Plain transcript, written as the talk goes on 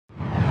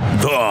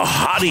The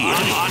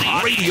hottest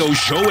radio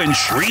show in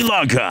Sri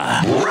Lanka.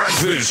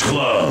 Breakfast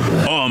Club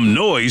on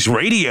Noize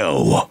Radio.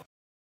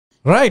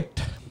 Right.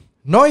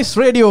 Noize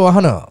Radio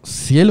අහන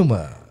සියලුම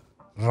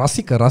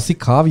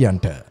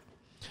රසිකාවියන්ට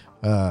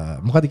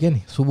මොකද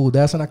කියන්නේ සුබ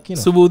උදෑසනක් කියන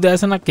සුබ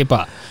උදෑසනක්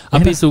එපා.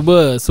 අපි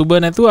සුබ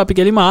නැතුව අපි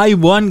කෙලිම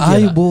ආයුබෝවන්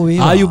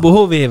කියලා.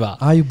 ආයුබෝව වේවා.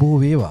 ආයුබෝව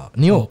වේවා.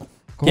 නියෝ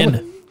කොහොමද?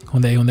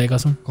 හොඳයි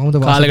කසුන්. කොහොමද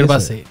කාලයකට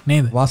පස්සේ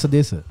නේද?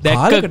 වාසදේශ.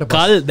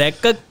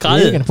 දැක්ක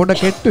කල් ඒක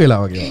පොඩ්ඩක් කෙට්ටු වෙලා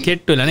වගේ.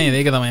 කෙට්ටු වෙලා නේද?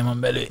 ඒක තමයි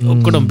මම බැලුවේ.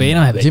 ඔක්කොටම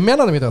පේනවා හැබැයි. ජිම්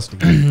යනවද මේ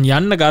තස්ටි?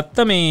 යන්න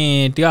ගත්ත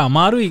මේ ටික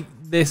අමාරුයි.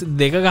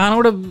 දෙක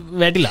ගහනකොට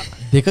වැටිලා.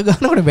 දෙක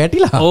ගහනකොට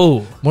වැටිලා? ඔව්.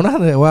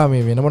 මොනවාද ඔයා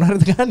මේ වෙන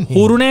මොනවාද ගන්නේ?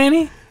 හුරු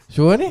නෑනේ.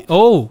 ෂුවර්නේ?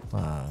 ඔව්.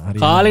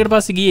 කාලයකට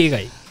පස්සේ ගියේ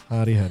ඒකයි.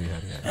 හරි.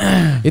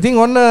 ඉතින්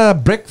ඔන්න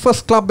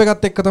බ්‍රෙක්ෆාස්ට් ක්ලබ්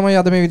එකත් එක්ක තමයි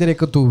අද මේ විදිහට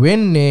එකතු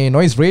වෙන්නේ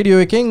Noize Radio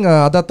එකෙන්.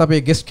 අදත්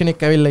අපේ ගෙස්ට්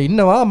කෙනෙක් ඇවිල්ලා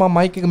ඉන්නවා. මම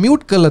මයික් එක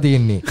මියුට් කරලා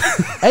තියෙන්නේ.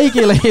 ඇයි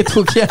කියලා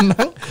හේතුව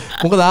කියන්නම්.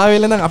 මොකද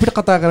ආවෙල නම් අපිට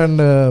කතා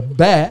කරන්න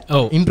බෑ.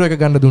 ඉන්ට්‍රෝ එක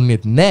ගන්න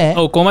දුන්නෙත් නෑ.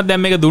 ඔව් කොහමද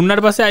දැන් මේක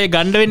දුන්නාට පස්සේ ආයෙ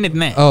ගන්න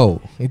වෙන්නෙත් නෑ. ඔව්.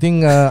 ඉතින්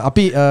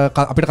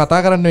අපිට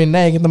කතා කරන්න වෙන්නේ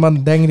නෑ. ඒකෙන්ද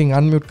මම දැන් ඉතින්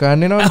අන්මියුට්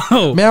කරන්න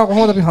වෙනවා. මෙයා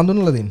කොහොමද අපි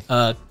හඳුන්වලා දෙන්නේ?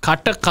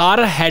 කටකාර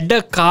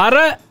හැඩකාර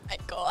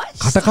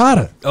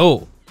කටකාර. ඔව්.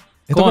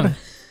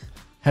 එතකොට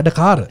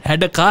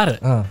හැඩකාර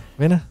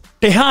වෙන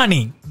ටෙහානි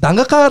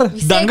දඟකාර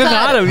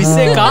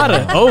විස්සේකාර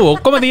ඔව්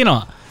ඔක්කොම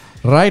තියෙනවා.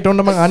 රයිට් ඔන්න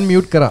මම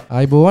අන්මියුට් කරා.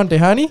 අයබෝවන්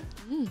ටෙහානි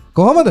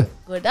කොහමද?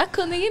 ගොඩක්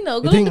හොඳින්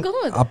ඔයගොල්ලෝ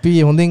කොහමද? අපි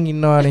හොඳින්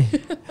ඉන්නවානේ.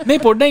 මේ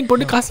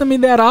පොඩ්ඩක්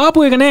කස්සමින්ද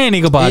ආපු එක නෑ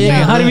නේ එකපාරට.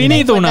 හරි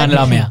විනීත වුණා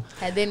ළමයා.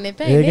 හැදෙන්න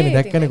එපා. ඒකනේ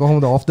දැක්කනේ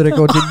කොහොමද ඔෆ් ද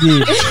රෙකෝඩ් එකදී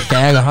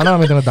කෑ ගහනවා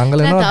මෙතන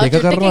දඟලනවා දෙක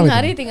කරනවා මෙතන.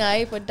 හරි ඉතින්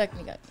ආයේ පොඩ්ඩක්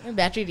නිකන්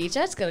බැටරි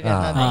රීචාර්ජ්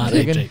කරගන්නවා.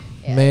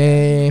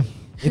 මේ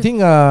ඉතින්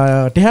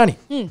ටෙහානි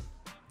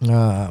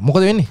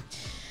මොකද වෙන්නේ?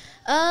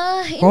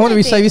 කොහොමද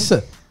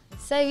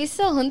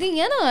 20 හොඳින්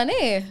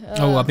යනවානේ.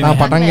 ඔව් අපි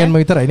පටන් ගන්නම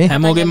විතරයි නේ.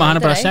 හැමෝගෙම අහන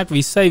ප්‍රශ්නයක්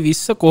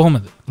 20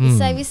 කොහොමද?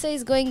 20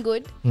 is going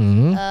good.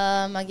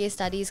 මගේ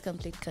ස්ටඩීස්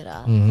කම්ප්ලීට්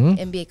කරා.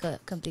 MBA එක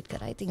කම්ප්ලීට්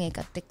කරා. ඉතින්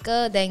ඒකත් එක්ක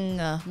දැන්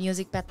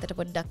මියුසික් පැත්තට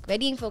පොඩ්ඩක්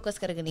වැඩියෙන්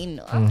ફોකස් කරගෙන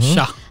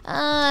ඉන්නවා.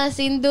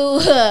 සින්දු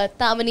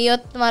තාම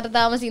නියොත් මට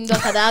තාම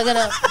සින්දුවක් හදාගෙන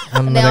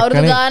දැන්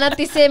අවුරුදු ගානක්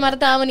තිස්සේ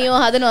මට තාම නියෝ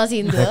හදනවා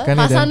සින්දුව.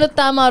 පසන්නුත්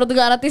තාම අවුරුදු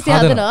ගානක් තිස්සේ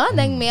හදනවා.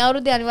 දැන් මේ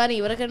අවුරුද්දේ අනිවාර්යෙන්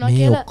ඉවර කරනවා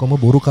කියලා. මේ ඔක්කොම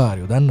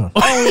බොරුකාරයෝ දන්නවද?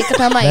 ඔව් ඒක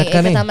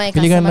තමයි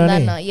පිළිගන්නවා.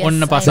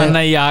 ඔන්න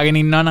පසන්නයි යාගෙන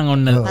ඉන්නවා නම්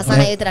ඔන්න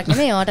පසන්න විතරක්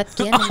නෙමෙයි ඔයාටත්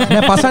කියන්න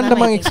නෑ පසන්න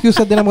මම එක්ස්කියුස්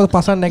එකක් දෙන්න මොකද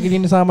පසන්න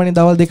නැගිටින්න සාමාන්‍යයෙන්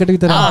දවල් 2ට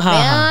විතර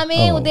මෙයා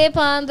මේ උදේ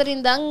පාන්දර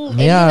ඉඳන්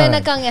එළි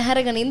වෙනකන්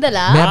ඇහැරගෙන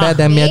ඉඳලා මෙයා බෑ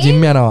දැන් මෙයා ජිම්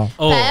යනවා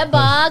පැය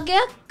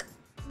භාගයක්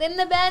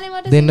දෙන්න බෑනේ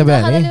මට දෙන්න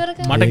බෑනේ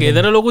මට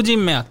ගෙදර ලොකු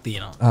ජිම් එකක්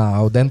තියෙනවා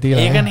ඔව් දැන්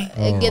තියෙනවා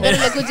ඒකනේ ගෙදර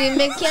ලොකු ජිම්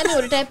එක කියන්නේ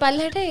උඩටයි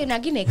පල්ලෙහාට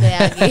නගින එක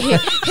යාගේ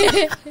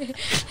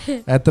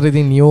ඇත්තට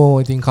ඉතින් නියෝ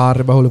ඉතින්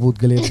කාර්ය බහුල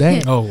පුද්ගලයෙක් දැන්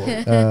ඔව්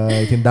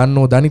ඉතින්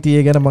දන්නෝ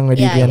දනිතිය ගැන මම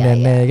වැඩි කියන්නේ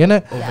නැහැ ගැන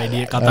ඔව්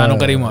වැඩි කතා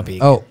නොකරමු අපි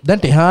ඔව් දැන්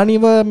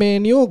ටෙහානිව මේ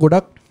නියෝ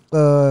ගොඩක්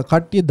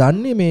කට්ටිය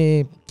දන්නේ මේ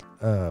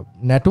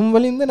නැටුම්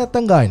වලින්ද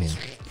නැත්තම් ගායනයෙන්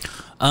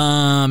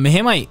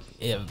මෙහෙමයි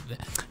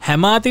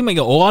හැමාතිම එක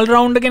ඕල්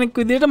රවුන්ඩ් කෙනෙක්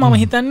විදිහට මම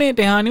හිතන්නේ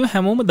ටෙහානිව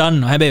හැමෝම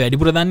දන්නවා. හැබැයි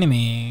වැඩිපුර දන්නේ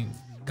මේ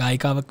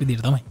ගායිකාවක්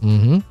විදිහට තමයි.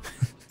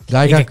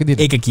 ගායිකාවක්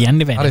විදිහට. ඒක කියන්න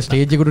බෑ. අර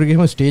ස්ටේජ් එකට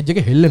ගිහම ස්ටේජ් එක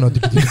හෙල්ලෙනවා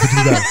ටික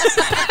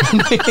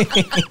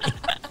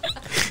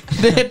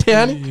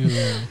ටෙහානි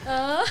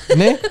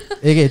නේ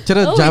ඒක එච්චර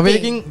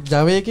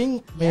ජවයකින්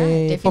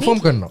මේ පර්ෆෝම්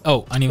කරනවා. ඔව්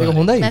අනිවාර්යයෙන්.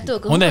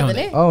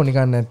 හොඳයි. ඔව්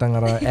නිකන් නැත්තම්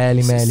අර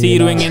ඈලි මෑලි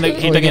සීරුවෙන්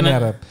හිටගෙන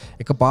අර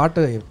එක පාට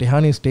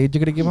ටෙහානි ස්ටේජ්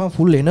එකට ගිහම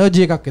ෆුල්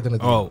එනර්ජි එකක් එතන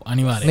තියෙනවා. ඔව්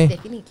අනිවාර්යයෙන්.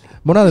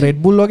 මොනවාද රෙඩ්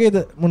බුල් වගේද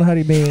මොන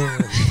හරි මේ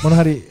මොන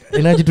හරි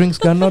එනර්ජි ඩ්‍රින්ක්ස්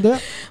ගන්නවද?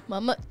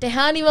 මම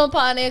ටෙහානිව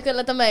පානය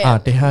කරලා තමයි.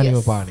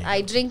 ටෙහානිව පානය.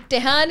 I drink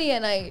Tehani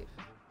and I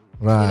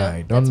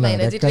right don't know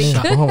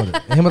කොහොමද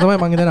එහෙම තමයි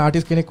මම හිතන්නේ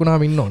ආටිස්ට් කෙනෙක්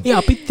වුණාම ඉන්න ඕනේ. ඒ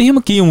අපිත් එහෙම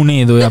කියමු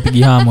නේද ඔය අපි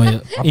ගියාම ඔය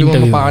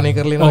ඉන්ටර්විව් පානය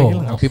කරලා එනවා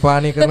කියලා. අපි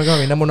පානය කරන ගම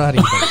වෙන මොන හරි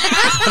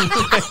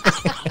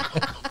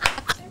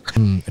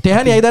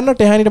ටෙහානි අය දන්නවා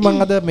ටෙහානිට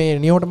මම අද මේ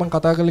නියෝට මම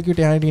කතා කරලා කිව්වා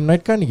ටෙහානිට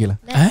ඉන්වයිට් කරන්න කියලා.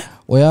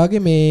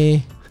 ඔයාගේ මේ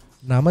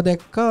නම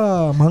දැක්කා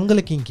මංගල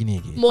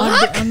කිංකිණියගේ.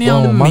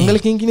 මංගල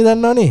කිංකිණිය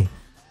දන්නවනේ?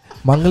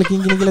 මංගල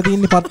කිංකිණිය කියලා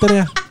තියෙන්නේ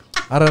පත්තරයක්.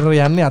 අර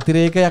යන්නේ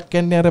අතිරේකයක්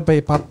යන්නේ අර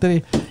පත්තරේ.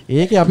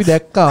 ඒකේ අපි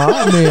දැක්කා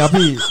මේ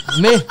අපි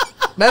නේ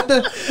නැද්ද?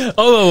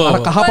 ඔව් ඔව් අර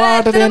කහ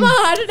පාටට යන්නේ.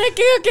 heart attack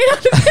එකක් කියලා.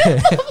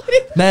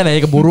 නෑ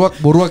ඒක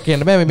බොරුවක්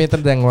කියන්න බෑ.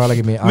 මෙතන දැන්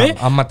ඔයාලගේ මේ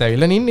අම්මත්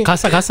ඇවිල්ලා ඉන්නේ.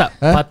 කස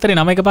පත්තරේ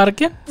නම එකපාරක්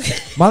කියන්න.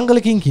 මංගල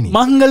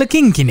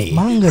කිංකිණිය.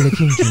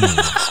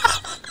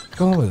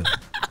 කොහොමද?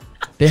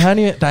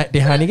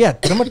 ටෙහානිගේ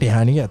ඇත්තම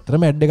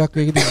ඇඩ් එකක්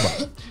වේක තිබ්බා.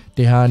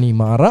 ටෙහානි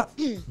ඉමාරා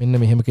මෙන්න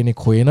මෙහෙම කෙනෙක්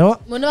හොයනවා.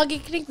 මොන වගේ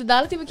කෙනෙක්ද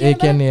දාලා තිබ්බ කියලා? ඒ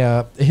කියන්නේ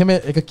එහෙම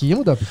එක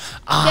කියමුද අපි?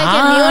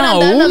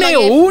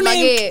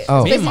 ඕනේ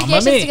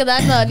ස්පෙસિෆිකේෂන්ස් ටික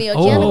දානවා නියෝ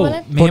කියන්න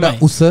බලන්න. පොඩ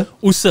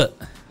උස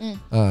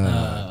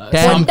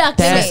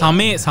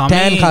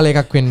ටෑන් කාල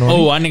එකක් වෙන්න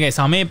ඕ අන්නක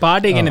සමේ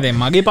පාට එකනද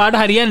මගේ පාට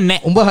හරියන්න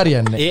උඹ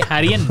හරියන්න ඒ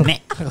හරියන්න නෑ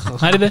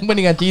හරිද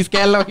නික චීස්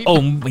කෑල්ල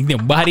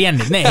උඹ හරියන්න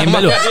නෑ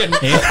හෙමල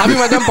අපි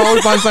මචන් පවුල්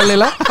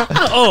පන්සල්ලලා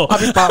ඕ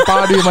අපි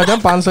පාඩුව මචන්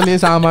පන්සලේ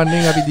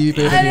සාමාන්‍යයෙන් අපි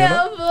ජීවිතයට කියන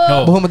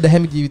බොහොම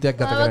දැහැමි ජීවිතයක්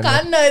ගත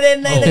කරන්න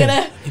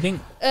ඉතින්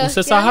උස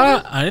සහ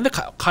අනිද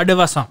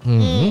කඩවසම්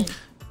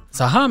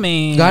සහ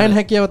මේ ගායන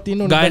හැකියාවක් තියෙන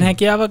ගායන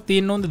හැකියාවක්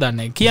තියෙන ඕනද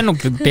දන්නේ කියන්න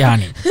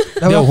ටෙහානි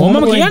හොම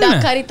කියන්න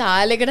හරි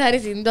තාලෙකට හරි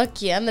සින්දුවක්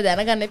කියන්න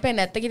දැනගන්න එපා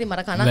නැත්නම් ඉතින්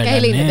මර කනක්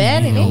ඇහිලා ඉන්න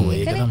බෑනේ නේ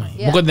ඒකනේ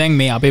මොකද දැන්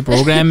මේ අපේ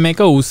ප්‍රෝග්‍රෑම්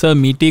එක උස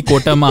මිටි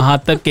කොට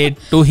මහත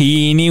කෙට්ටු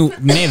හීනි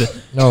නේද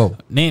ඔව්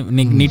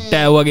නේ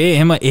නිට්ටෑ වගේ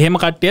එහෙම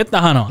කට්ටියත්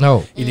අහනවා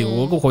ඉතින්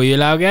ඕක කොයි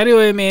වෙලාවක හරි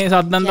ඔය මේ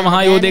සද්දන්ත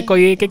මහා යෝධෙක්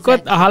වගේ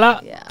එකෙක්වත් අහලා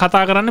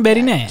කතා කරන්න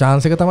බැරි නෑ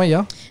chance එක තමයි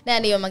යා නෑ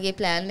නේ මගේ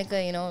plan එක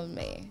you know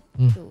මේ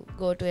to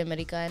go to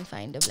America and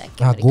find a black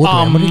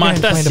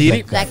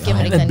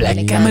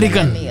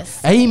American.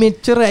 ඇයි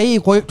මෙච්චර ඇයි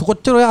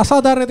කොච්චර ඔය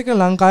අසාධාරණද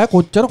කියලා ලංකාවේ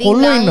කොච්චර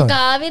කොල්ලෝ ඉන්නවද?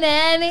 ලංකාවේ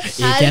නෑනේ.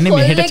 ඒ කියන්නේ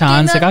මෙහෙට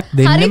chance එකක්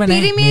දෙන්නෙම නෑ. හරි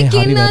පිරිමියෙක්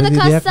ඉන්නවද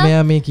කස්සා?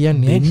 මෙයා මේ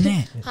කියන්නේ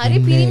දෙන්නේ. හරි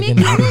පිරිමියෙක්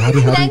ඉන්නවද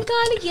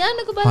ලංකාවේ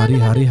කියන්නකෝ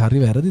බලන්න. හරි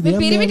වැරදි දෙයක්.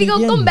 මේ පිරිමි ටික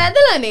ඔක්කොම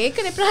බැඳලානේ.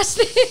 ඒකනේ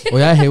ප්‍රශ්නේ.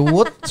 ඔයා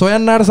හෙව්වොත්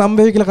සොයන්නාට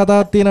සම්බේවි කියලා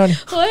කතාවක්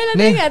තියෙනවනේ. හොයලා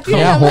නේ ඇති.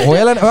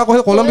 හොයලා ඔයා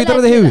කොහෙද කොළඹ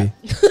විතරද හෙව්වේ?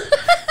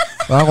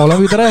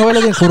 කොළඹ විතරයි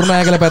හොයලා තියෙන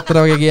කුරුණෑගල පැත්තට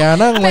වගේ ගියා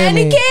නම් ඔය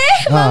මේ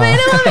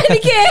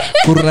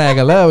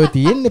කුරුණෑගල ඔය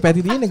තියෙන්නේ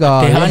පැති තියෙන්නේ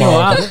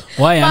ගාන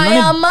ඔයා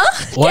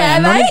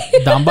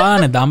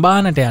යන්නෝනේ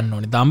දඹානට යන්න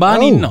ඕනේ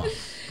දඹාන ඉන්නවා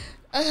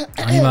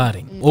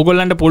අනිවාර්යෙන්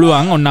ඕගොල්ලන්ට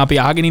පුළුවන් ඔන්න අපි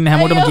ආගෙන ඉන්න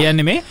හැමෝටම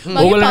කියන්නේ මේ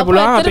ඕගොල්ලන්ට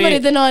පුළුවන්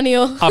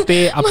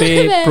අපේ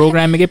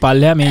ප්‍රෝග්‍රෑම් එකේ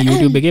පල්ලෙහා මේ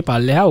YouTube එකේ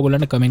පල්ලෙහා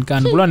ඕගොල්ලන්ට කමෙන්ට්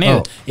කරන්න පුළුවන්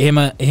නේද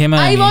එහෙම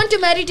I want to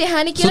marry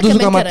Tehani කියලා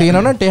කමෙන්ට් කරන්න සුදුසුකමක්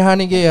තියෙනවා නම්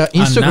ටෙහානිගේ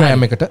Instagram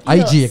එකට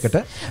IG එකට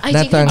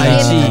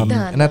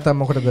නැත්නම්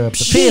මොකටද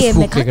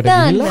Facebook එකට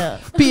ගිහිල්ලා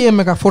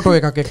PM එකක් ෆොටෝ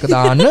එකක් එක්ක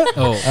දාන්න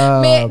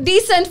මේ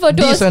decent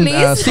photos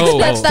please six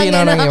packs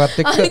තියෙනවා නම් ඒවත්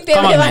එක්ක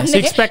කමන්නේ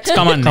six packs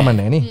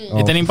කමන්නේ නේ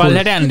එතනින්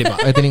පල්ලෙහාට යන්න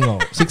එපා එතනින්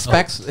ඔව් six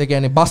packs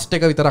බස්ට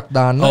එක විතරක්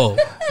දාන්න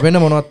වෙන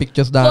මොනවත්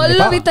පික්චර්ස් දාන්න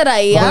කොල්ල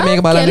විතරයි මේක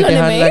බලන්න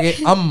ටෙහානිලාගේ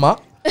අම්මා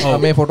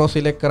මේ ෆොටෝ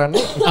සිලෙක්ට්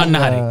කරන්නේ අන්න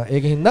හරි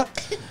ඒක හින්දා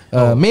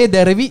මේ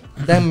දැරවි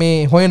දැන් මේ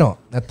හොයනවා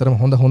ඇත්තටම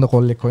හොඳ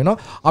කොල්ලෙක් හොයනවා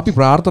අපි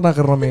ප්‍රාර්ථනා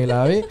කරන මේ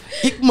වෙලාවේ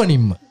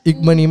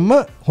ඉක්මනින්ම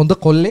හොඳ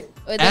කොල්ලෙක්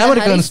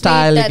American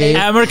style එකේ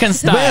American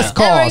style West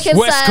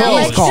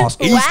Coast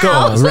East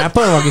Coast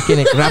rapper වගේ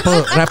කෙනෙක්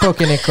rapper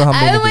කෙනෙක්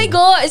හම්බෙන්නේ Oh my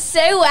god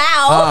say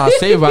wow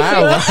say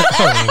wow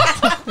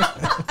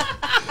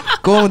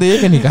කොහොමද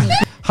ඒක නිකන්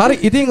හරි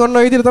ඉතින් ඔන්න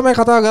ඔය විදිහට තමයි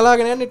කතාව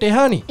ගලාගෙන යන්නේ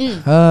ටෙහානි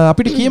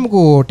අපිට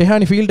කියමුකෝ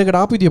ටෙහානි ෆීල්ඩ් එකට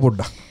ආපු විදිය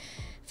පොඩ්ඩක්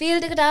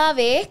ෆීල්ඩ් එකට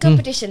ආවේ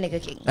කම්පිටිෂන්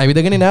එකකින්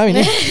ඇවිදගෙන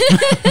නාවිනේ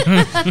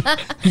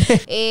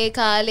ඒ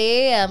කාලේ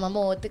මම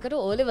ඕත් එකට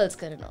O levels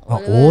කරනවා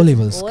O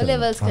levels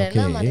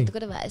කරනවා මම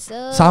එතකොට වයස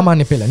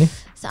සාමාන්‍ය පෙළනේ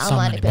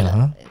සාමාන්‍ය පෙළ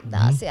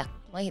 16ක්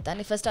මම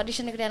හිතන්නේ ෆස්ට්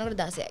ඔඩිෂන් එකට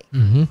යනකොට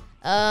 16යි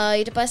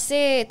ඊට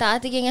පස්සේ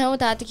තාත්තිගෙන්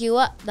අහම තාත්ති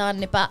කිව්වා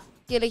දාන්න එපා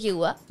කියලා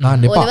කිව්වා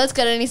O levels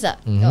කරන නිසා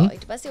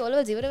ඊට පස්සේ O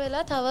levels ඉවර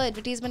වෙලා තව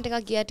ඇඩ්වර්ටයිස්මන්ට්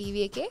එකක් ගියා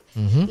ටීවී එකේ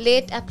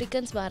ලේට්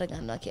ඇප්ලිකන්ට්ස් බාර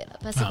ගන්නවා කියලා.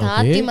 පස්සේ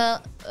තාත්තිම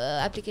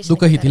ඇප්ලිකේෂන්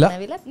දුක හිතිලා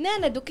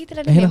නෑ දුක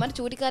හිතිලා නෙමෙයි මට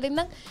චූටි කාරින්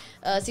නම්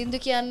සින්දු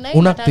කියන්නයි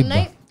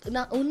නටන්නයි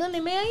උන්න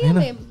නෙමෙයි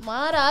මේ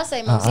මාර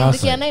ආසයි මම සින්දු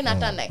කියන්නයි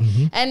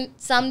නටන්නයි and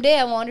someday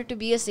I wanted to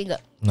be a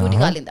singer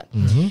චූටි කාලේ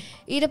ඉඳන්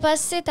ඊට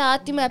පස්සේ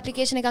තාත්තිම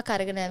ඇප්ලිකේෂන් එකක්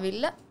අරගෙන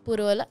ඇවිල්ලා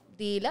පුරවලා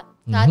දීලා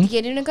තාත්ති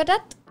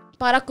කියනකටත්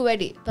පරක්කු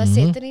වැඩි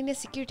පස්සේ එතන ඉන්නේ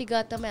සිකියුරිටි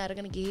ගාඩ් තමයි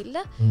අරගෙන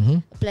ගිහිල්ලා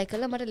ඇප්ලයි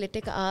කළා මට ලෙටර්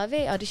එක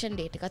ආවේ ඔඩිෂන්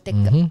ඩේට් එකත්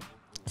එක්ක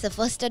so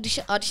first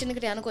audition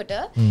එකට යනකොට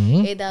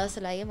ඒ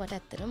දවස්වල අයියා මට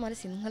ඇත්තටම මට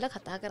සිංහල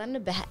කතා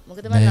කරන්න බෑ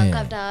මොකද මම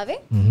ලංකාවට ආවේ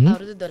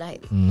අවුරුදු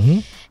 12යිදී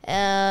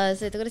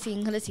so එතකොට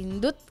සිංහල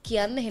සින්දුත්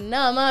කියන්න හෙන්න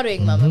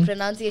අමාරුවෙන් මම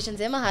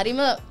pronunciations එම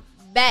හරිම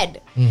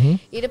bad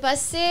ඊට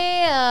පස්සේ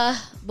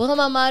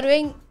බොහොම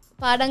අමාරුවෙන්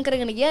පාඩම්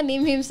කරගෙන ගියා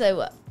නිම් හිම්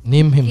සෙව්වා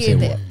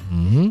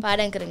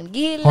පාඩම් කරගෙන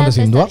ගිහිල්ලා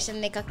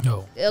ප්‍රසන්ටේෂන් එකක්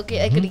ඕකේ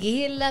ඒකට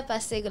ගිහිල්ලා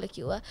පස්සේ ඒගොල්ලෝ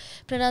කිව්වා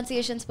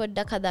ප්‍රොනන්සියේෂන්ස්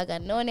පොඩ්ඩක් හදා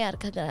ගන්න ඕනේ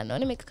අර්ථ කරන්න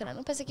ඕනේ මේක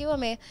කරන්න. පස්සේ කිව්වා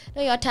මේ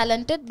no you are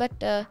talented but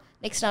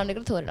next round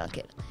එකට තෝරනවා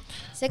කියලා.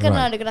 second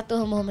round එකටත්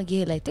ඔහොම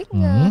ගිහිල්ලා ඉතින්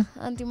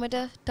අන්තිමට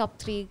top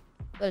 3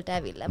 වලට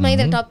ඇවිල්ලා. මම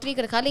ඉතින් top 3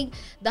 කට කලින්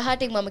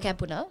 18න් මම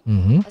කැපුණා.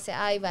 පස්සේ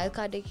ආයි wild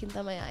card එකකින්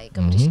තමයි ආයි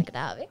කම්පිටිෂන්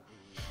එකට ආවේ.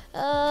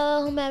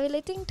 හොම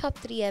ඇවිල්ලා ඉතින් top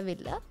 3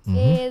 ඇවිල්ලා.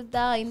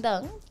 එදා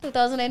ඉඳන්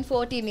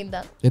 2014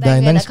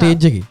 ඉඳන්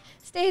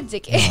ස්ටේජ්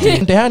එකේ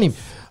ටෙහානි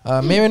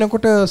මේ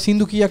වෙනකොට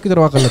සින්දු කීයක් විතර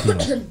වා කරලා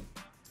තියෙනවද?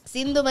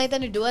 සින්දු මම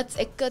හිතන්නේ duets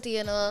එක්ක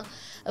තියෙනවා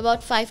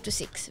about 5 to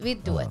 6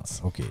 with duets.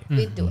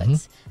 with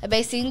duets.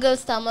 හැබැයි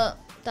singles තම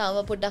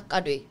පොඩ්ඩක්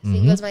අඩුයි.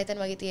 singles මම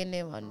හිතන්නේ වගේ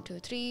තියෙන්නේ 1 2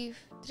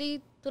 3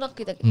 තුනක්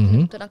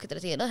විතර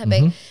තියෙනවා.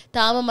 හැබැයි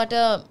තාම මට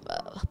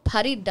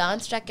හරි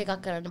dance track එකක්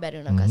කරන්න බැරි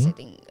වුණා. කස්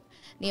ඉතින්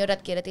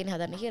නියෝටත් කියලා තියෙන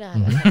හදන්න කියලා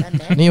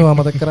හදන්න නීව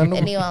අමතක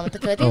කරන්න නීව අමතක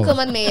කරලා තියෙන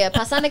කොහොමද මේ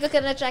පසන් එක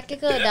කරන ට්‍රැක්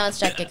එක ඩාන්ස්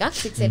ට්‍රැක් එකක්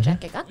 6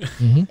 ට්‍රැක් එකක්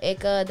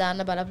ඒක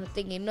දාන්න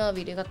බලාපොරොත්තුෙන් ඉන්නවා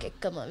වීඩියෝ එකක්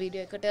එක්කම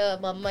වීඩියෝ එකට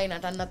මම්මයි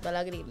නටන්නත්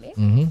බලාගෙන ඉන්නේ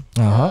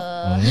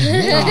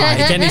ඒ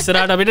කියන්නේ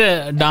ඉස්සරහට අපිට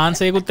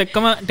ඩාන්ස් එකකුත්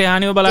එක්කම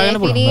ටෙහානිව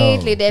බලාගන්න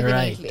පුළුවන්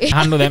definitely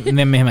අහන්න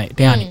දැන් මෙහෙමයි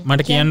ටෙහානි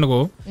මට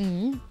කියන්නකෝ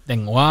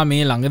දැන් ඔයා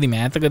මේ ළඟදි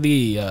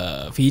මෑතකදී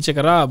ෆීචර්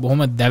කරා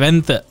බොහොම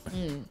දැවැන්ත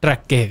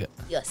ට්‍රැක් එකක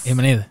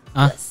එහෙම නේද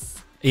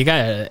ඒක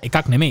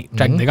එකක් නෙමෙයි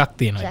ට්‍රැක් දෙකක්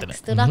තියෙනවා එතන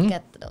තුනක්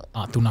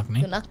ඇත්තනවා තුනක්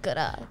නේ තුනක්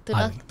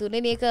කරා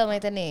තුනෙනි එක මම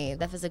හිතන්නේ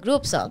that was a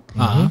group song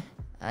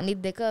අනිත්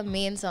දෙක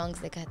main songs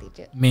දෙක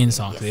හැටියට main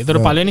songs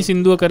ඒතර පළවෙනි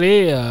සින්දුව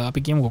කරේ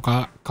අපි කියමුකෝ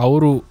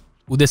කවුරු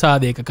උදෙසා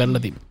දෙක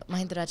කරලා තිබ්බා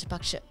මහින්ද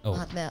රාජපක්ෂ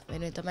මහත්මයා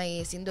වෙනුවෙන් තමයි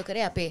මේ සින්දුව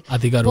කරේ අපේ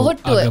අධිකරු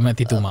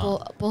අගමැතිතුමා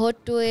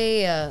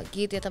පොහොට්ටුවේ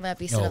ගීතය තමයි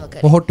අපි ඉස්සරම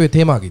කරේ පොහොට්ටුවේ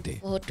තේමා ගීතේ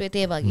පොහොට්ටුවේ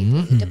තේමා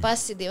ගීතේ ඊට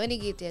පස්සේ දෙවෙනි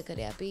ගීතය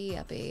කරේ අපි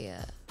අපේ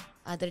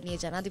ආදරණීය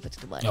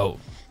ජනාධිපතිතුමාට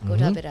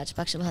ගෝඨාභය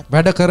රාජපක්ෂ මහත්මයා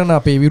වැඩ කරන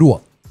අපේ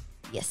විරුවා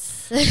yes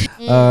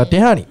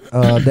ටෙහානි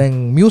දැන්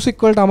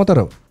මියුසික් වලට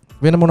අමතරව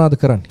වෙන මොනවද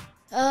කරන්නේ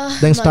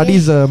දැන්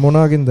ස්ටඩීස්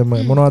මොනවාගෙන්ද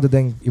මොනවද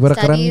දැන් ඉවර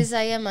කරන්නේ ස්ටඩීස්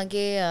අය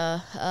මගේ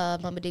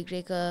මම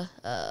ඩිග්‍රී එක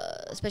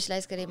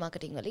ස්පෙෂලායිස් කරේ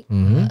මාකටිං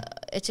වලින්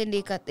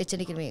HND එකත්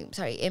HND කියන්නේ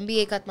sorry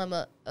MBA එකත් මම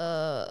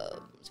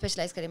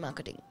ස්පෙෂලායිස් කරේ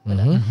මාකටිං වල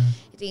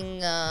ඉතින්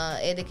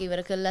ඒ දෙක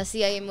ඉවර කළා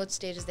CIM උත්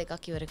ස්ටේජස්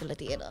දෙකක් ඉවර කළා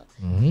තියෙනවා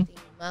ඉතින්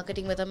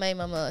මාකටිං එක තමයි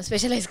මම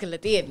ස්පෙෂලායිස්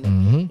කරලා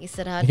තියෙන්නේ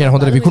ඉස්සරහට කියන්නේ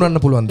හොඳට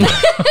විකුණන්න පුළුවන් දේ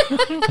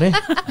නේ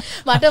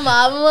මට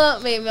මාව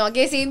මේ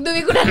මගේ සින්දු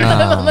විකුණන්න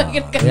මම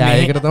ඉගෙන ගන්න යා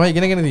ඒකට තමයි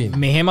ඉගෙනගෙන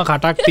තියෙන්නේ මෙහෙම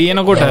කටක්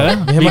තියෙනකොට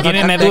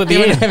ඉගෙන නැතුව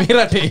තියෙන මේ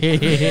රටේ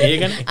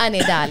ඒකනේ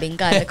අනේ ඩාලින්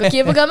කාලක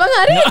කියපු ගමන්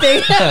හරියට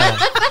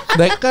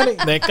දැක්කනේ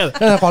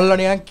දැක්කද කොල්ල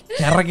නිකන්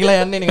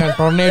කැරකිලා යන්නේ නිකන්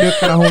ටොර්නේඩෝ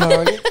එක්ක රහුණා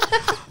වගේ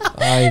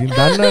ඉතින්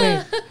දන්නවනේ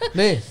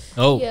නේ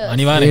ඔව්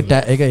අනිවාර්යෙන්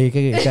ඒක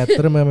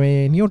ඇත්තටම මේ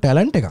නියෝ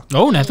ටැලන්ට් එකක්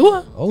ඔව් නැතුව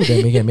ඔව්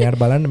දැන් මේක මෙයාට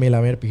බලන්න මේ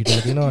ළමයට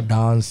පිටිලා තියෙනවා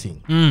ඩාන්සින්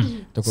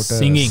එතකොට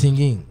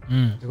සිංගින්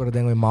එතකොට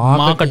දැන් ඔය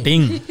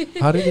මාකටිං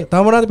හරිද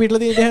තව මොනවද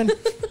පිටිලා තියෙන්නේ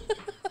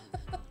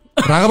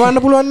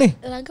රඟපාන්න පුළුවන් නේ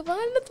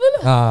රඟපාන්න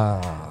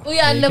පුළුවන්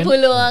උයන්න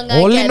පුළුවන්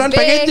all in one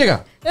package එක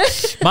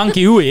මං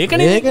කිව්වේ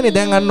ඒකනේ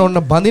දැන් අන්න ඔන්න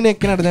බඳින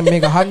එක්කනට දැන්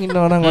මේක අහන්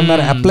ඉන්නවා නම් ඔන්න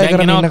අර ඇප්ලයි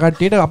කරගෙන ඉන්න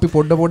කට්ටියට අපි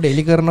පොඩ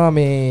එලි කරනවා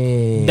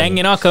මේ දැන්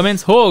එනවා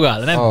කමෙන්ට්ස්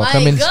හොගාලා නේද ඔව්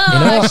කමෙන්ට්ස්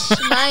එනවා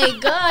my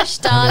gosh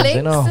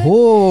darlings එනවා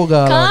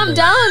හොගාලා calm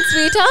down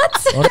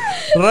sweethearts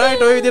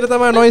right ඔය විදිහට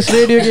තමයි noise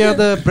radio එකේ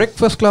අද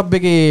breakfast club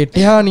එකේ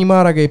ටෙහානි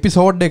ඉමාරගේ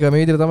එපිසෝඩ් එක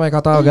මේ විදිහට තමයි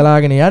කතාව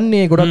ගලාගෙන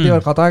යන්නේ ගොඩක්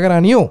දේවල් කතා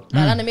කරා නියෝ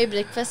බලන්න මේ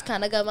breakfast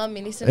කන ගමන්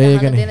මිනිස්සුන්ට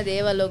අහන්න දෙන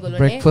දේවල් ඔයගොල්ලෝ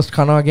නේ breakfast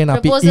කනවා කියන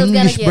අපි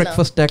english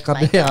breakfast එකක්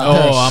අද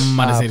ඕ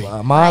අම්මන සිරි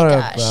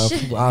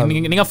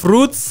නිකන්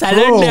fruit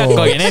salad එකක්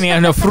වගේ නේ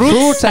නිකන්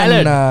fruit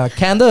salad and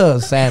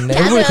candles and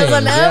everything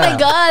oh my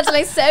god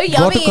like so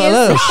yummy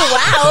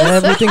wow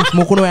everything's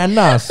mukuno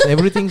annas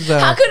everything's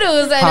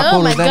hakurus I know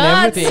oh my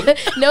god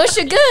no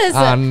sugars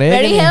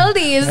very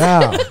healthy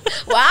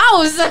wow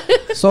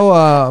so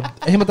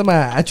එහෙම තමයි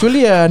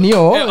actually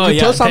Neo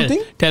you tell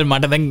something tell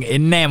මට දැන්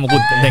එන්නේ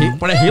මොකුත් දැන්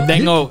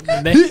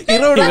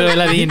ඉර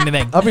වෙලා ඉන්නේ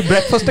දැන් අපි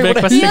breakfast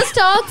එකට yes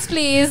talks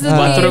please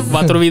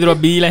වතුර වීදුර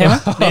බීලා එහෙම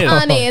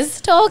නේද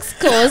honest talks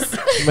course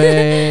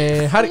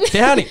මේ හරි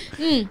ටෙහානි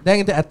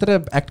දැන් ඉතින් ඇත්තට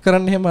ඇක්ට්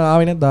කරන්න එහෙම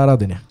ආවේ නැද්ද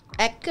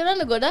ආරාධනයක් ඇක්ට්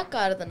කරන්න ගොඩක්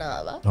ආරාධනා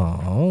ආවා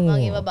මම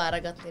ඒව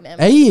බාරගත්තේ නෑ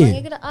ඇයි මම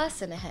ඒකට ආස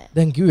නැහැ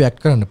දැන් කිව්වේ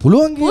ඇක්ට් කරන්න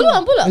පුළුවන්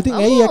පුළුවන් ඉතින්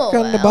ඇයි ඇක්ට්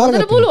කරන්න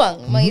බාරගත්තේ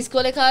පුළුවන් මම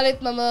ඉස්කෝලේ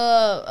කාලෙත් මම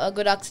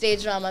ගොඩක් ස්ටේජ්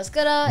ඩ්‍රාමාස්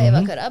කරා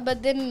ඒව කරා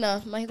but then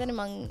මම හිතන්නේ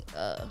මං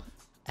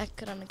ඇක්ට්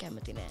කරන්න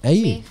කැමති නෑ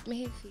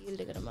මේ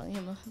ෆීල්ඩ් එකට මං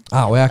එහෙම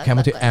ඔයා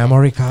කැමති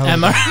ඇමරිකාව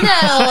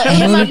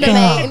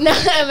no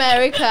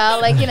America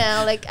like you know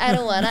like I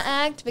don't want to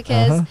act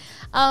because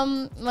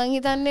මං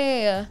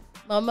හිතන්නේ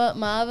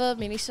මාව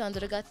මිනිස්සු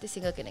අඳුරගත්තේ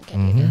සිංගර් කෙනෙක්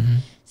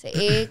හැටියට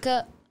ඒක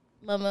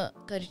මම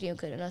කන්ටිනියු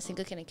කරනවා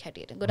සිංගර් කෙනෙක්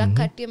හැටියට ගොඩක්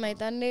කට්ටිය මම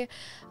හිතන්නේ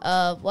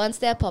once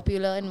they are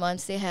popular and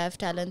once they have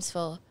talents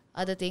for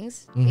other things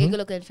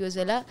ඒගොල්ලෝ confuse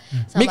වෙලා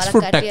සමහර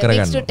කට්ටිය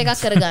mixed fruit එකක්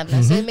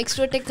කරගන්නවා so mixed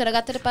fruit එක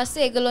කරගත්තට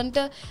පස්සේ ඒගොල්ලොන්ට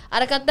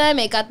අරකට නැහැ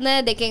මේකත්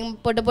නැහැ දෙකෙන්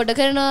පොඩ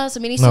කරනවා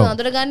so මිනිස්සු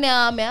අඳුරගන්නේ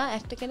මෙයා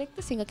ඇක්ටර්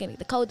කෙනෙක්ද සිංගර්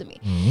කෙනෙක්ද කවුද මේ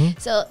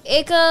so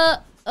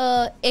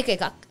ඒක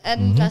එකක්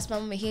and plus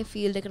මම මෙහි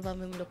ෆීල්ඩ් එකට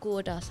මම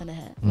ලොකුවට ආස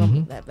නැහැ මම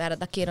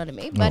වැරද්දක් කියනවා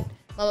නෙමෙයි but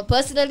මම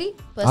personally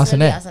ආස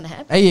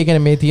නැහැ ඇයි ඒ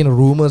කියන්නේ මේ තියෙන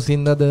rumors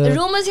ඉන්නද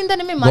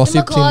නෙමෙයි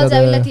මටම calls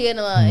ඇවිල්ලා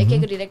තියෙනවා එක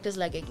directors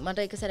ලාගෙන්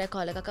මට එක සැරයක්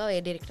call එකක් ආවා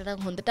ඒ director නම්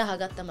හොඳට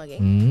අහගත්තා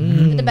මගෙන්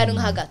හොඳට බැනුම්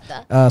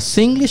අහගත්තා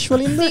singlish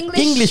වලින්ද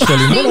english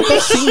වලින්ද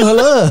නැත්නම්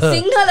සිංහල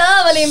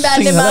වලින්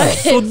බැන්නේ බා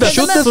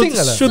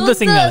සුද්ධ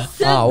සිංහල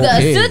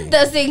සුද්ධ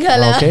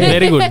සිංහල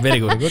very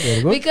good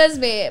because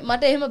මේ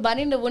මට එහෙම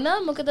බනින්න වුණා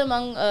මොකද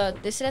මං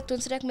දෙසරක්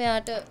තුන්සරක්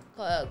මෙයාට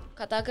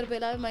කතා කරපු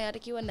වෙලාවේ මම යාට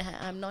කිව්වා නැහැ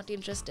I'm not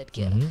interested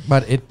කියලා.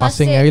 but it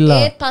passing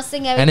ඇවිල්ලා මම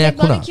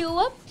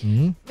කිව්වා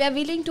we are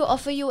willing to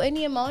offer you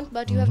any amount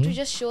but you have to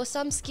just show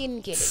some skin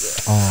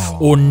කියලා.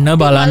 ඔන්න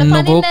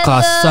බලන්නකෝ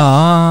කස්සා.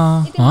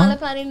 ඉතින් මල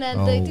පරින්න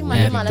නැද්ද? ඉතින් මල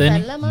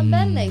පැල්ලා මම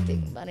බැලලා ඉතින්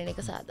බරින එක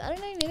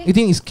සාධාරණයි නේ.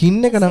 ඉතින් ස්කින්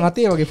එක නම්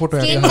අතේ වගේ ෆොටෝ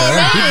එකක්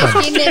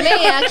ස්කින්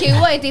නෙමෙයි යා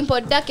කිව්වා ඉතින්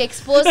පොඩ්ඩක්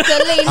එක්ස්පෝස්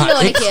කරලා ඉන්න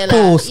ඕනේ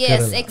කියලා.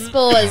 yes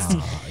exposed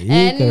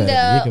and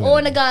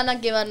ඕන ගානක්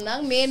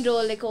ගෙවන්නම් මේන්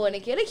රෝල් එක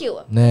ඕනේ කියලා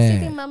කිව්වා.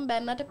 ඉතින් මම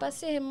බැන්නට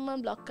පස්සේ එහෙම මම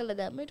බ්ලොක් කරලා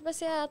දැම්මා. ඊට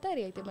පස්සේ ආය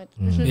අතාරියා ඉතින් මට.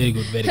 very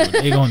good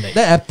ඒක හොඳයි.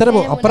 දැන් ඇත්තටම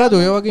අපරාධ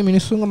ඔය වගේ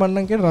මිනිස්සුන්ව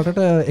මන්නම් කියන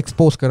රටට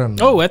එක්ස්පෝස් කරන්න.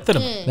 ඔව්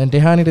ඇත්තටම. දැන්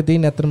ටෙහානිට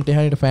තියෙන ඇත්තටම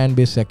ටෙහානිට ෆෑන්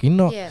බේස් එකක්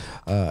ඉන්නවා.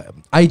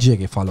 IG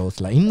එකේ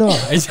ෆලෝවර්ස්ලා ඉන්නවා.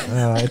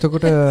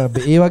 එතකොට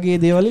ඒ වගේ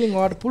දේවල් වලින්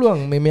ඔයාලට පුළුවන්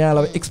මේ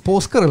මෙයාලා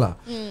එක්ස්පෝස් කරලා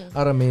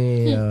අර මේ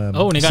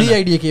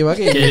CID එකේ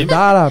වගේ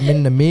දාලා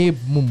මෙන්න මේ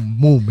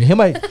මූ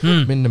මෙහෙමයි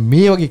මෙන්න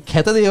මේ වගේ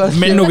කැත දේවල්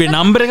මෙන්න උගේ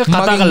නම්බර් එක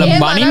කතා කරලා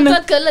බනින්න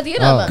මනන්තවත් කරලා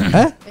තියෙනවා මම.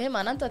 එහෙම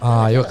අනන්තවත්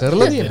ඒක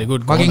කරලා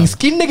තියෙනවා. මගෙන්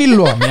ස්කින් එක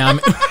ඉල්ලුවා. මෙයා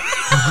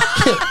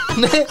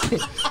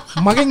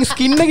මගෙන්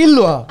ස්කින් එක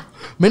ඉල්ලුවා.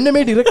 මෙන්න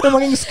මේ ඩිරෙක්ටර්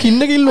මගෙන් ස්කින්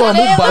එක ඉල්ලුවා.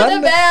 මම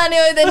බලන්න බෑ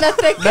අනේ ඔය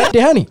දෙන්නත් එක්ක.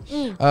 ටෙහානි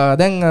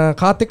දැන්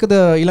කාත් එක්කද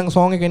ඊළඟ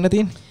සෝං එක එන්න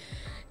තියෙන්නේ?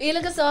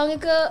 ඊළඟ සෝං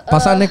එක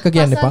පසන් එක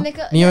කියන්න එපා.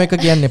 නියෝ එක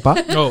කියන්න එපා.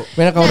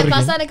 වෙන කවුරු හරි.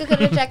 පසන් එක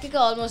කරන ට්‍රැක් එක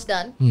almost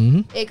done.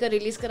 ඒක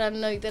රිලීස්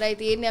කරන්න විතරයි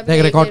තියෙන්නේ අපි.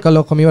 ඒක රෙකෝඩ්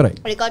කරලා ඔක්කොම ඉවරයි.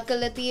 රෙකෝඩ්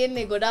කරලා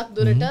තියෙන්නේ ගොඩක්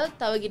දුරට.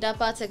 තව ගිටාර්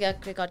පාර්ට්ස්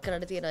එකක් රෙකෝඩ්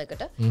කරන්න තියෙනවා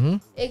ඒකට.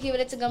 ඒක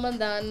ඉවරෙච්ච ගමන්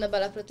දාන්න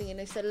බලාපොරොත්තු වෙන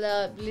ඉස්සෙල්ලා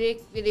ලිරික්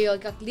වීඩියෝ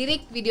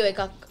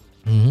එකක්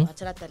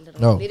අචරත්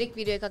ඇල්ලනවා. ලිරික්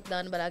වීඩියෝ එකක්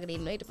දාන්න බලාගෙන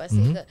ඉන්නවා. ඊට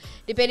පස්සේ ඒක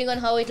depending on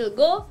how it will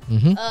go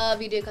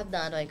video එකක්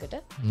දානවා ඒකට.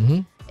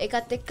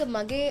 ඒකත් එක්ක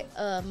මගේ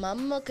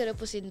මම්ම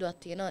කරපු සින්දුවක්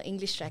තියෙනවා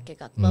ඉංග්ලිෂ් ට්‍රැක්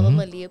එකක්. මමම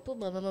ලියපු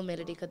මමම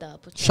මෙලඩි එක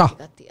දාපු ට්‍රැක්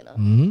එකක් තියෙනවා.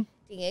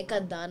 ඉතින්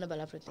ඒකත් දාන්න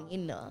බලාපොරොත්තු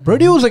ඉන්නවා.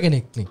 ප්‍රොඩියුසර්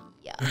කෙනෙක් නේ.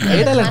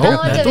 ඒක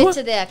වෙච්ච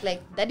දෙයක්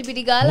like දැඩි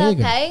පිටි ගාලා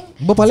පැයෙන්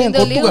ඔබ ඵලයන්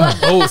කොට්ටු ගහනවා.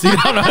 ඔව්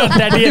සිරාවට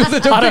දැඩි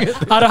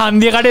අර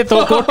හන්දිය කඩේ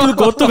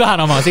කොට්ටු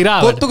ගහනවා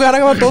සිරාවට. කොට්ටු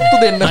ගහනකම තොත්තු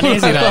දෙන්න. අනේ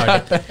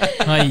සිරාවට.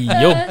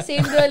 අයියෝ.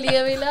 සින්දුව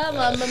ලියවිලා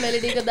මම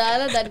මෙලඩි එක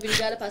දාලා දැඩි පිටි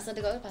ගාලා පස්සට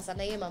ගාලා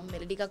පස්සනයි මම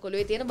මෙලඩි එකක්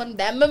ඔළුවේ තියෙන මම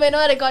දැම්ම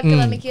වෙනවා රෙකෝඩ්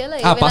කරන්න කියලා.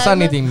 ඒ වෙලාවට පස්සන්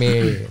ඉතින් මේ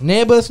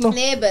neighbors no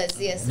neighbors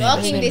yes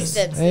walking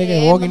distance. ඒක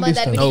walking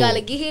distance. දැඩි පිටි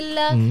ගාලා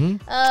ගිහිල්ලා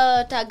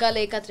ටැග්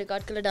ගාලා ඒකත්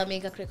රෙකෝඩ් කරලා ඩමි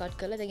එකක් රෙකෝඩ්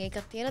කරලා දැන් ඒකක්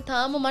තියෙන.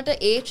 තාම මට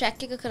ඒ ට්‍රැක්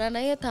එක කරන්න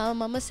අය තාම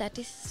මම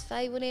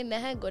සැටිස්ෆයි වුණේ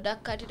නැහැ. ගොඩක්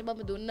කටට මම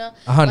දුන්නා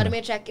මම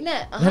මේ ට්‍රැක්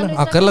නෑ අහන්න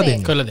කරලා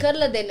දෙන්න කියලා.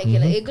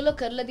 ඒගොල්ලෝ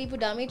කරලා දීපු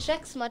ඩමි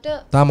ට්‍රැක්ස් මට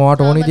තාම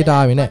ඔයාට ඕන විදිහට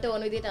ආවේ නෑ. මට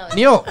ඕන විදිහට ආවේ.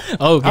 නියෝ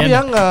ඔව් අපි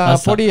යන්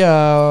පොඩි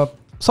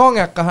සෝං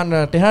එකක් අහන්න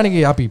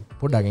ටෙහානිගේ අපි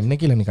පොඩ්ඩක් ඉන්න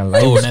කියලා නිකන්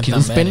ලයිව්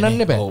ස්කිල්ස්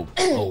පෙන්වන්න බෑ.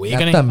 ඔව්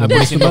ඒකනේ අපි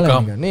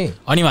සින්දුවක් නේ.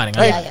 අනිවාර්යෙන්.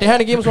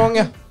 ටෙහානි කියමු සෝං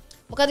එක.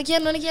 මොකද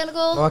කියන්න ඕනේ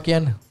කියන්නකෝ. ඔයා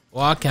කියන්න.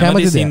 ඔයා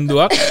කැමති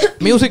සින්දුවක්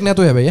මියුසික්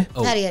නැතුව හැබැයි.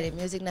 හරි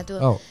මියුසික් නැතුව.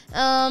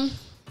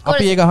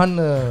 අපි ඒක අහන්න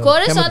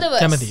කෝරස් අද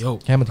වර්ස්. කැමති. ඔව්.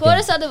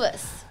 කෝරස් අද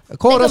වර්ස්.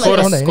 කෝරස්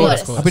හොඳයි.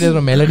 අපිට ඒක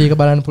මෙලඩි එක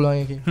බලන්න පුළුවන්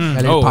එකේ.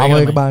 මෙලඩි පවර්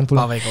එක බලන්න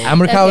පුළුවන්.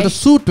 ඇමරිකාවට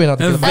සූට් වෙනවා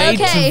කියලා.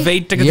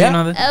 weight එක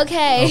තියෙනවද?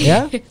 Okay.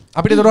 Yeah.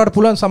 අපිට ඒකට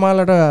පුළුවන්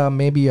සමහරවිට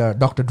maybe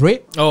Dr. Dre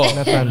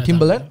නැත්නම්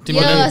Timbaland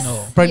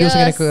producer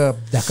කෙනෙක්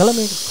දැකලා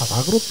මේක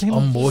කතා කරොත් එහෙම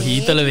අම්බෝ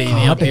හීතල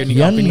වෙයිනේ අපි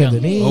නිකන්.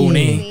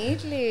 ඔව්නේ.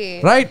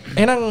 right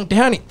එහෙනම්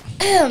ටෙහානි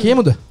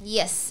කියමුද?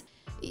 Yes.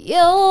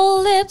 Your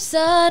lips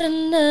are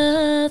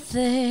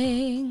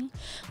nothing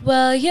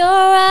while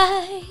your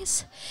eyes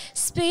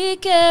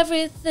speak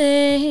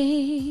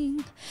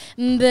everything.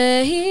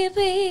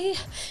 Baby,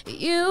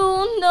 you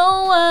know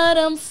what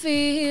I'm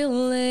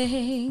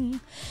feeling.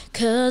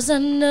 'Cause I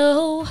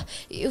know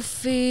you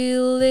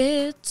feel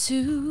it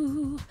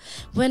too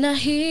when I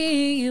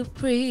hear you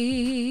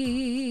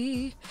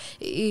breathe.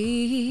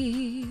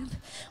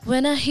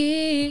 When I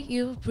hear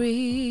you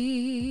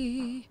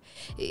breathe.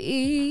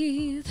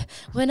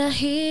 When I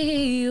hear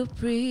you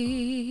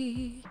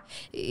breathe.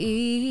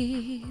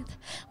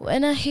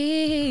 When I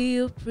hear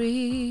you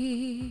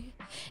breathe.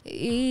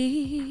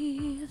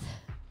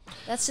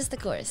 That's just the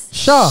chorus.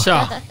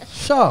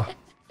 Sure.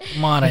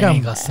 මාරයි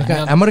ගස්.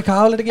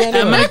 ඇමරිකාවලට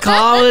කියන්නේ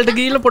ඇමරිකාවලට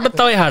ගිහලා පොඩක්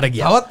තව එහාට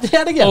ගියා. තවත්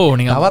එහාට ගියා. ඔව්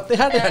නිකන්. තවත්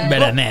එහාට යන්න.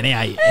 බැල නෑ නේ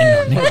අයි එන්න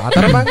ඕනේ.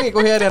 අතරමංගේ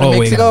කොහේ හරි යන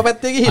මෙක්සිකෝ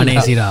පැත්තේ ගිහින්. අනේ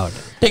සිරාවට.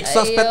 ටෙක්සස්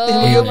පැත්තේ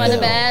එහෙම ගියොත් මට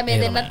බෑ මේ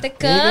දෙන්නත්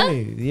එක්ක.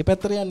 මේ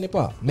පැත්තට යන්න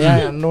එපා. මෙයා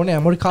යන්න ඕනේ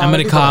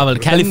ඇමරිකාවල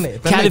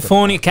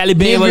කැලිෆෝනියා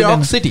කැලිබේ වල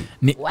නිව්යෝක් සිටි.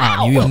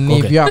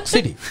 නිව්යෝක්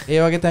සිටි. ඒ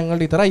වගේ තැන්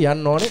වලට විතරයි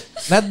යන්න ඕනේ.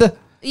 නැද්ද?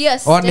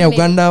 Yes. ඕනේ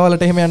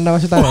උගන්ඩාවලට එහෙම යන්න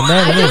අවශ්‍යතාවයක්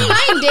නැහැ නේ.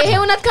 mind එහෙ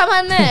වුණත්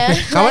කමන්නේ.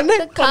 කමන්නේ?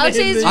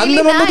 culture is අන්න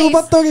really මම nice.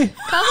 දූපත් වගේ.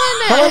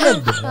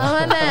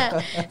 කමන්නේ.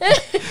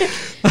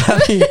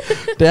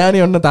 ටෑනි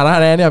ඔන්න තරහ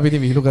නෑනේ අපි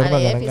ඉතින් විහිළු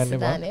කරනවා ගණන් ගන්න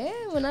එපා.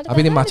 අපි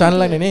ඉතින්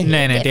මචන්ලානේ නේ.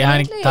 නෑ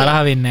ටෙහානි තරහ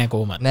වෙන්නේ නැහැ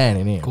කොහොමද?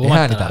 නෑනේ නේ.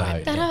 ටෙහානි තරහ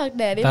වෙන්නේ. තරහක්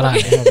නෑනේ.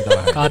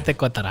 තරහ කාත්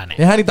එක්කවත් තරහ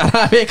නැහැ. ටෙහානි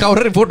තරහ වේ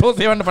කවුරු හරි ෆොටෝස්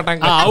එවන්න පටන්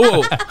ගන්නවා.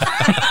 ඔව්.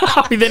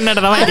 අපි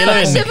දෙන්නට තමයි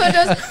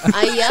ගැලවෙන්නේ.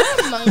 අයියා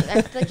මම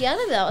ඇත්ත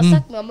කියන්නේ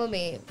දවසක් මම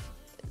මේ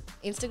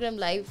Instagram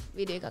live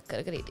video එකක්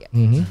කර කර හිටියා.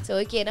 So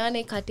ඔය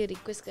කියනවානේ කට්ටිය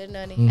request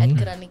කරනවානේ add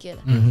කරන්න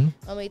කියලා.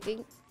 මම ඉතින්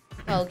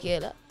පව්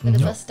කියලා. the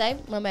first time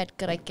මම ඇඩ්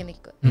කරා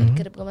කෙනෙක්ව. ඇඩ්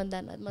කරපු ගමන්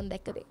දන්නවද මම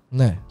දැක්කද?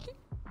 නෑ.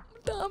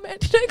 තාම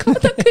ඇඩ් කරා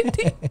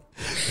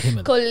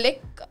කොල්ලෙක්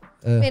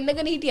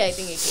වෙන්නගෙන හිටියා I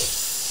think ඒකේ.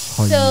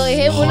 so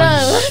එහෙම වුණා.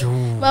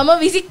 මම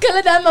විසික්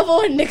කළා දැම්ම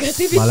ෆෝන් එක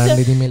තිබිච්ච.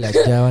 බලන්න ඉතින් මේ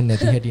ලැජ්ජාවක්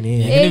නැති හැටි නේ.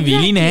 ඒකනේ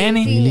විලි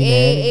නෑනේ.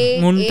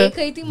 මුන්ට ඒක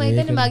ඉතින් මම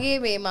හිතන්නේ මගේ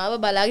මේ මාව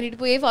බලාගෙන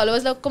හිටපු ඒ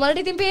ෆලෝවර්ස් ලා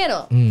ඔක්කොමලට ඉතින්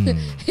පේනවා.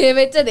 ඒ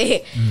වෙච්ච දේ.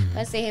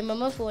 ඊපස්සේ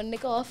එහෙමම ෆෝන්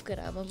එක ඔෆ්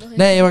කරා මම.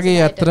 නෑ ඒ වගේ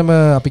ඇත්තටම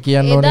අපි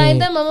කියන්න ඕනේ. එදා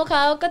ඉඳන් මම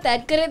කාවක්වත්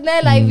ඇඩ් කරෙත්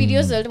නෑ ලයිව්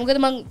වීඩියෝස් වලට.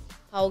 මොකද මං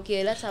පව්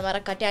කියලා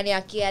සමහරක් කටයන්නේ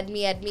අක්කි add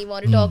me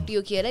want to talk to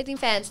you කියලා. ඉතින්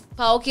fans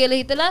පව් කියලා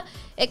හිතලා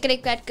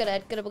එක්කෙනෙක්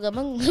ඇඩ් කරපු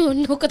ගමන්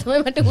ඕක තමයි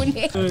මට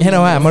වුනේ.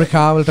 එහෙනම්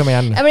ඇමරිකාවලටම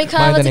යන්න.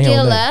 ඇමරිකාවට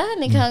කියලා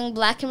නිකන්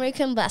black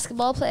American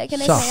basketball player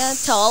කෙනෙක් නේද?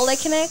 tall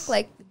කෙනෙක්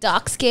like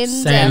dark skin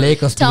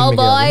tall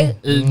boy.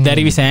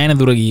 දැරිවි සෑහෙන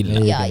දුර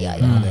ගිහිල්ලා.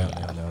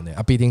 yeah.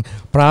 අපි ඉතින්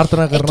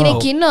ප්‍රාර්ථනා කරනවා.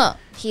 කෙනෙක් ඉන්නවා.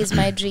 He's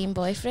my dream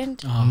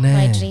boyfriend.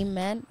 My dream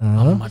man.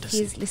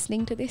 He's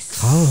listening to this.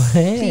 Oh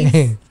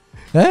hey.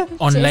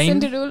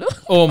 online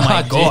oh my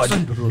god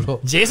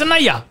jason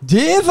ayya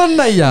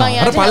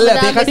අර පල්ලේ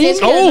අතේ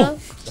කඩින් ඔව්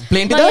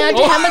ප්ලේන්ටි දාන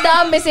මම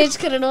හැමදාම මෙසේජ්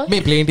කරනවා මේ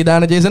ප්ලේන්ටි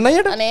දාන ජේසන්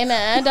අයියට අනේ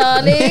නෑ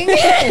ඩාර්ලින්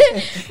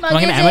මම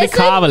කියන්නේ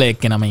ඇමරිකාවල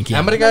එක්කෙනා මම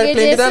කියන්නේ ඇමරිකාවේ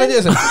ප්ලේන්ටි දාන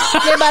ජේසන්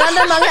මේ බලන්න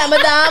මම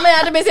හැමදාම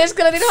යාට මෙසේජ්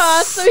කරලා දින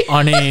හාස්තුයි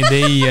අනේ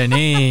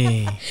දෙයියනේ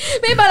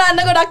මේ බලන්න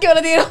ගොඩක්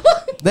කියලා දිනවා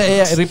දැන්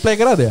ඒ රිප්ලයි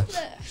කරාද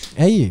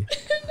ඇයි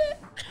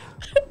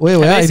ඔය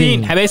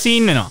හැබැයි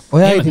සීන් වෙනවා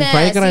ඔයා ඉතින්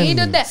try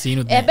කරන්න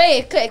හැබැයි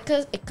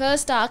එක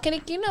ස්ටාර්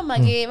කෙනෙක් ඉන්නවා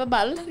මගේ ඒව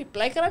බලලා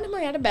රිප්ලයි කරන්න මම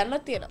යාට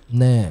බැලලා තියෙනවා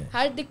නෑ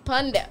හරි දික්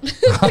පන්දා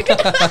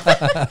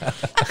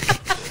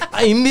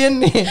ඉන්දියන්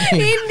නේ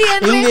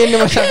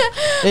මචං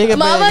ඒක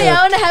මම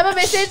යවන හැම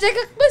මෙසේජ්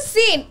එකක්ම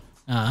scene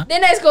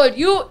then I scold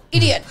you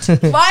idiot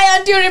why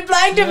aren't you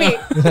replying to me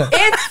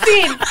it's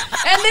seen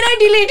and then I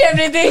delete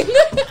everything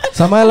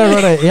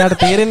සමහරවල් එයාට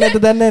තේරෙන්නේ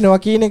නැද්ද දන්නේ නැහැ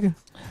නවා කියන එක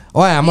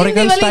ඔය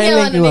ඇමරිකන් ස්ටයිල්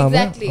එක කිව්වම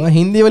ඔය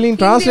හින්දි වලින්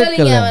ට්‍රාන්ස්ලේට්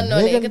කරලා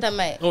ඒක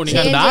තමයි ඕ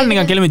නිකන් දාන්න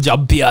නිකන් කියලා මේ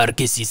जब भी यार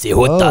किसी से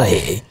होता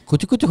है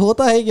कुछ कुछ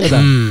होता है කියලා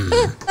දාන්න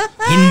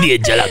हिंदी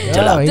झलक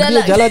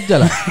झलक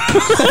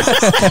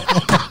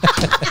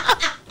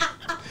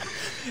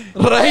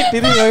රයිට්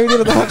ඉතින් ඔය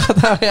විදිහට තමයි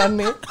කතාව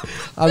යන්නේ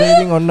අද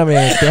ඉතින් ඔන්න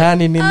මේ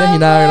ටෙහානි ඉන්න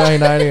හිනා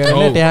වෙනවා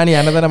ටෙහානි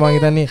යනතන මම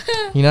හිතන්නේ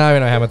හිනා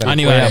වෙනවා හැමතැනම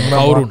අනිවාර්යයෙන්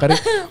කවුරුත්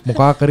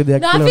මොකක් හරි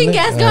දෙයක් කියලා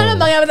ගෑස් ගහනවා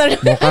මම හැමතැනම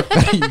මොකක්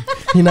හරි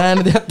හිනා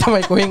යන දෙයක්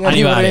තමයි කොහෙන්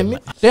හරි වෙන්නේ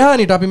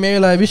ටෙහානිට අපි මේ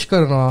වෙලාවේ විශ්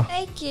කරනවා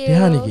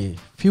ටෙහානිගේ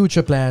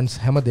future plans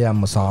හැම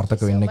දෙයක්ම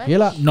සාර්ථක වෙන්න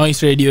කියලා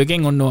noise radio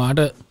එකෙන් ඔන්න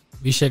ඔයාට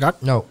විශ් එකක්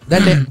නෝ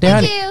දැන්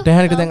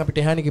ටෙහානිට දැන් අපි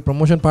ටෙහානිගේ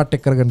ප්‍රොමෝෂන් පාර්ට්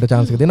එක කරගන්න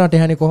chance එක දෙනවා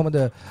ටෙහානි කොහමද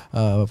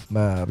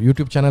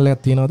YouTube channel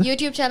එකක් තියෙනවද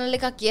YouTube channel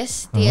එකක් yes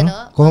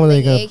තියෙනවා කොහමද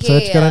ඒක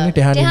search කරන්නේ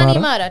ටෙහානි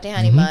ඉමාරා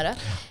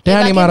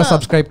ටෙහානි ඉමාරා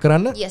subscribe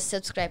කරන්න yes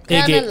subscribe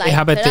කරන්න like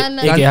කරන්න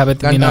ඒකේ එහා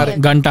පැත්තේ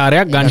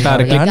ගන්ටාරයක්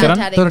click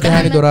කරන්න එතකොට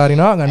ටෙහානි දොර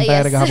අරිනවා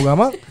ගන්ටාරය ගහපු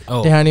ගම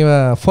ටෙහානිව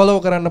follow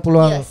කරන්න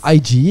පුළුවන්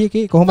IG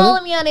එකේ කොහමද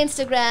follow me on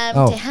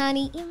Instagram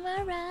Tehani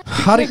Imara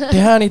හරි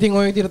ටෙහානි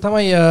ඉතින් ඔය විදිහට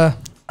තමයි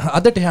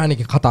අද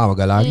ටෙහානිගේ කතාව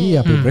ගලා ගියේ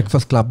අපේ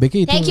breakfast club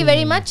එකේ ඉතින් thank you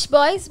very much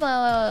boys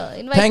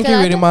invite thank you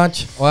very much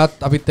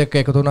ඔයත් අපිත් එක්ක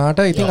එකතු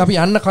වුණාට ඉතින් අපි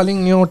යන්න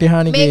කලින් නියෝ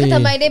ටෙහානිගේ මේක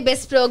තමයි නේ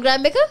best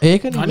program එක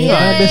ඒකනේ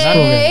best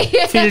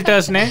program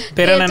filters නේ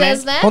පෙරණ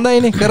නේ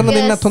හොඳයිනේ කරන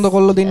දෙන්නත් හොඳ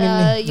කොල්ලෝ දෙන්නේ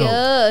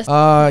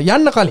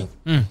යන්න කලින්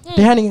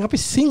ටෙහානිගෙන් අපි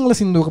සිංහල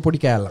සින්දුවක පොඩි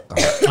කෑල්ලක්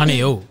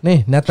අනේ ඔව් නේ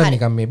නැත්නම්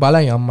නිකන් මේ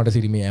බලයි අම්මට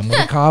සිරි මේ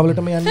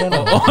ඇමරිකාවලටම යන්න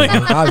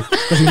යනවා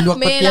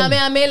සින්දුවක් මේ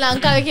ළමයා මේ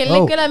ලංකාවේ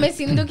කෙල්ලෙක් වෙලා මේ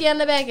සින්දු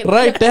කියන්න බෑ කියලා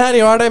right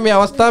ටෙහානි ඔයාට මේ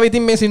අවස්ථාවේ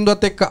ඉතින් මේ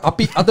සින්දුවත් එක්ක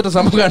අපි අදට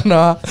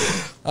සමුගන්නවා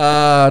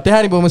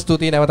ටෙහානි බොහොම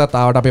ස්තුතියි නැවතත්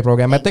ආවට අපේ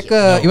ප්‍රෝග්‍රෑම් එකත් එක්ක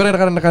ඉවර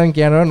කරන්න කලින්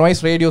කියනවා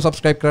noise radio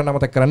subscribe කරන්න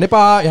අමතක කරන්න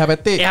එපා එහා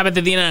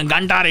පැත්තේ තියෙන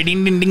ගන්ටාරේ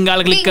ඩින් ඩින් ඩින්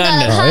ගාලා ක්ලික් කරන්න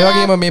ඒ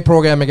වගේම මේ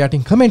ප්‍රෝග්‍රෑම් එක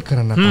යටින් කමෙන්ට්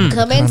කරන්න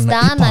කමෙන්ට්ස්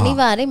දාන්න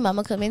අනිවාර්යෙන් මම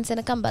කමෙන්ට්ස්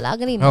එනකම්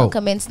බලාගෙන ඉන්නවා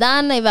කමෙන්ට්ස්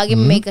දාන්න ඒ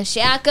වගේම මේක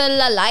ෂෙයා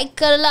කරලා ලයික්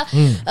කරලා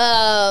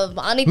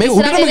අනිත්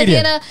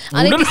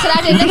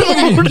ඉස්සරහට එන්න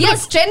තියෙන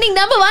yes trending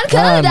number 1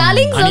 කරලා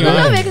darlings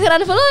ඔයගොල්ලෝ මේක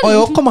කරන්න පුළුවන් ඔය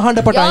ඔක්කොම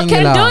අහන්න පටන්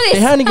ගලා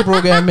ටෙහානිගේ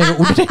ප්‍රෝග්‍රෑම්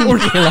එක උඩට එන්න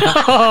කියලා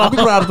අපි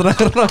ප්‍රාර්ථනා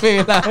කරනවා මේ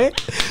වෙලාවේ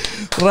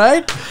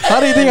right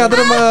හරි ඉතින්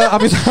අදටම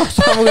අපි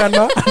සමු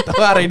ගන්නවා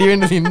තව රෙඩි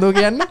වෙන්න සින්දෝ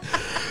කියන්න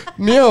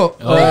නියෝ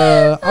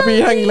අපි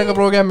ඊළඟ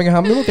ප්‍රෝග්‍රෑම් එක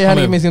හම්බෙමු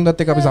ටෙහානි මේ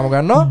සින්දුවත් එක්ක අපි සමු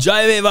ගන්නවා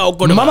ජය වේවා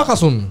ඔක්කොටම මම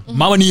කසුන්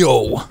මම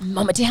නියෝ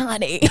මම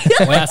ටෙහානි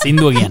ඔයා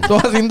සින්දුව කියන්න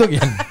ඔයා සින්දුව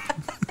කියන්න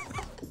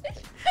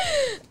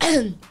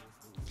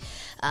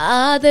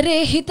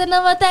ආදරේ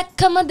හිතනව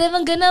දැක්කම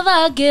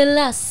දෙවඟනවාගේ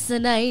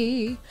ලස්සනයි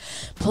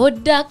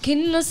පොඩ්ඩක්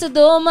ඉන්න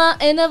සුදෝමා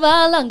එනවා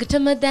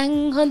ළඟටම දැන්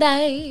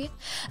හොඳයි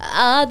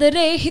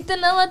ආදරේ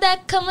හිතනව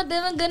දැක්කම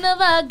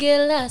දෙවඟනවාගේ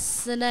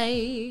ලස්සනයි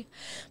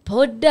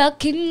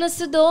පොඩ්ඩක් ඉන්න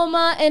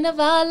සුදෝමා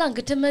එනවා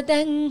ළඟටම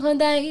දැන්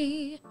හොඳයි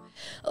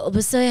ඔබ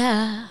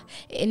සොයා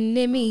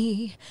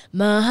එන්නෙමි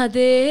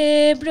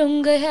මහදේ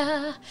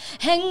බෘංගයා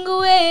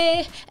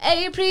හැංගුවේ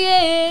ඇයි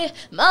ප්‍රියේ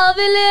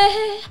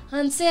මාවිලේ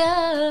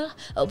හංසයා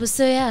ඔබ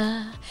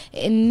සොයා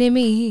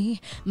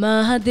එන්නෙමි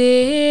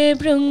මහදේ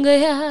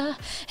බෘංගයා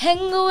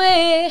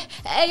හැංගුවේ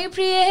ඇයි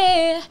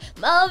ප්‍රියේ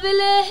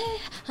මාවිලේ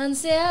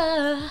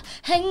හංසයා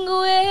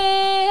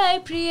හැංගුවේ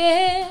ඇයි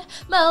ප්‍රියේ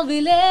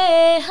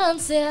මාවිලේ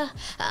හංසයා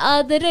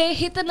ආදරේ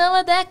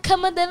හිතනව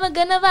දැක්කම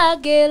දෙවගන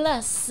වාගේ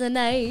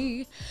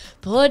ලස්සනයි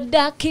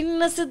පොඩ්ඩක්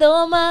ඉන්න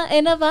සුදෝමා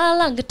එනවා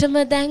ළඟටම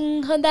දැන්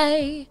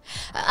හොඳයි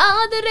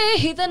ආදරේ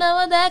හිතනව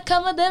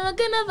දැක්කම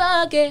දෙවගන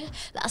වාගේ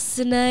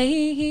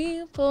ලස්සනයි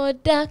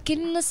පොඩ්ඩක්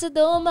ඉන්න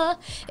සුදෝමා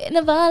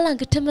එනවා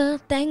ළඟටම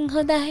දැන්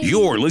හොඳයි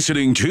You're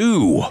listening to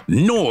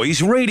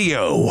Noize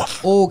Radio.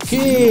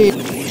 Okay.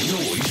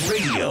 Noize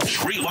Radio,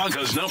 Sri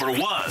Lanka's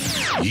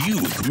 #1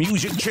 youth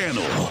music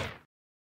channel.